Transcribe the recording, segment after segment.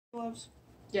Gloves?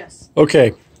 Yes.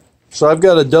 Okay, so I've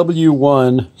got a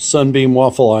W-1 Sunbeam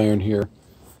waffle iron here.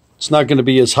 It's not going to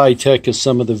be as high-tech as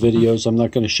some of the videos. I'm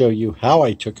not going to show you how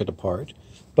I took it apart,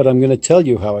 but I'm going to tell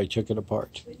you how I took it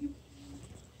apart.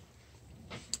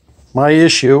 My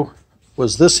issue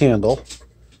was this handle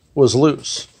was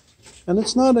loose, and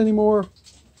it's not anymore.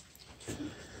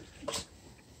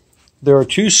 There are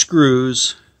two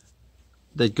screws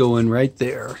that go in right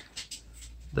there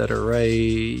that are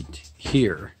right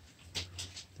here.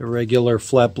 The regular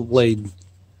flat blade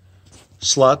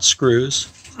slot screws.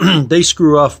 They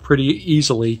screw off pretty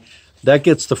easily. That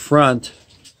gets the front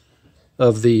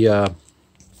of the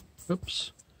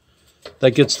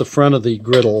that gets the front of the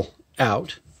griddle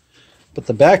out. But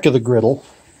the back of the griddle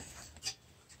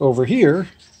over here,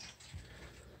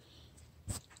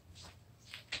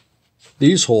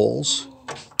 these holes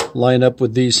line up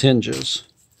with these hinges.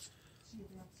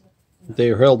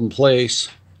 They are held in place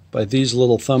by these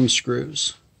little thumb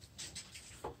screws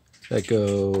that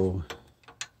go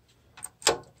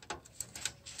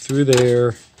through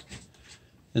there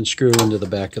and screw into the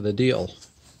back of the deal,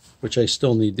 which I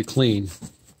still need to clean.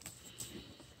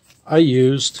 I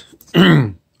used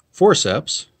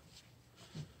forceps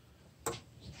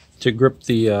to grip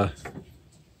the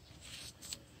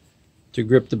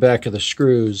back of the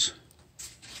screws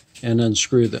and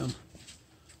unscrew them,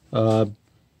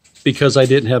 because I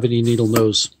didn't have any needle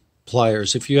nose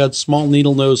pliers. If you had small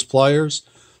needle nose pliers,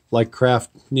 like craft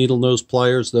needle nose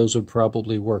pliers, those would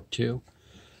probably work too.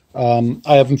 I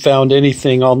haven't found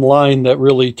anything online that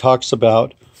really talks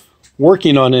about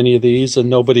working on any of these, and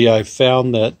nobody I've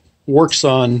found that works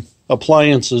on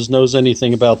appliances knows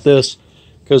anything about this,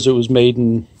 because it was made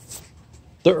in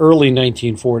the early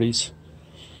 1940s.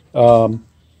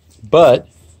 But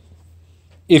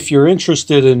if you're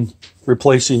interested in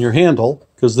replacing your handle,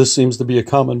 because this seems to be a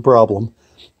common problem,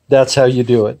 that's how you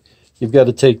do it. You've got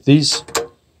to take these,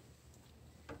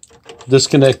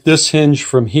 disconnect this hinge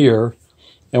from here,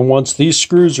 and once these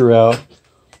screws are out,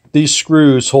 these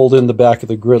screws hold in the back of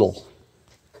the griddle.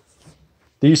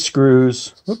 These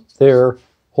screws there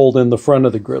hold in the front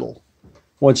of the griddle.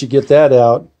 Once you get that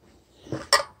out,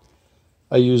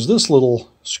 I use this little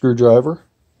screwdriver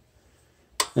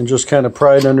and just kind of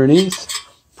pry it underneath,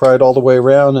 pry it all the way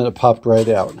around, and it popped right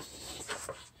out.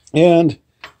 And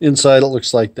inside it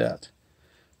looks like that.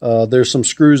 There's some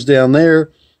screws down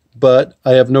there, but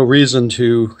I have no reason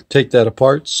to take that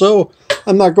apart, so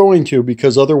I'm not going to,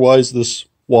 because otherwise this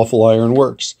waffle iron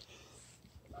works.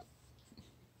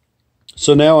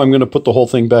 So now I'm going to put the whole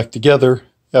thing back together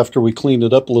after we clean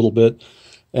it up a little bit,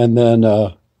 and then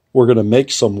we're going to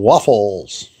make some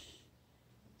waffles.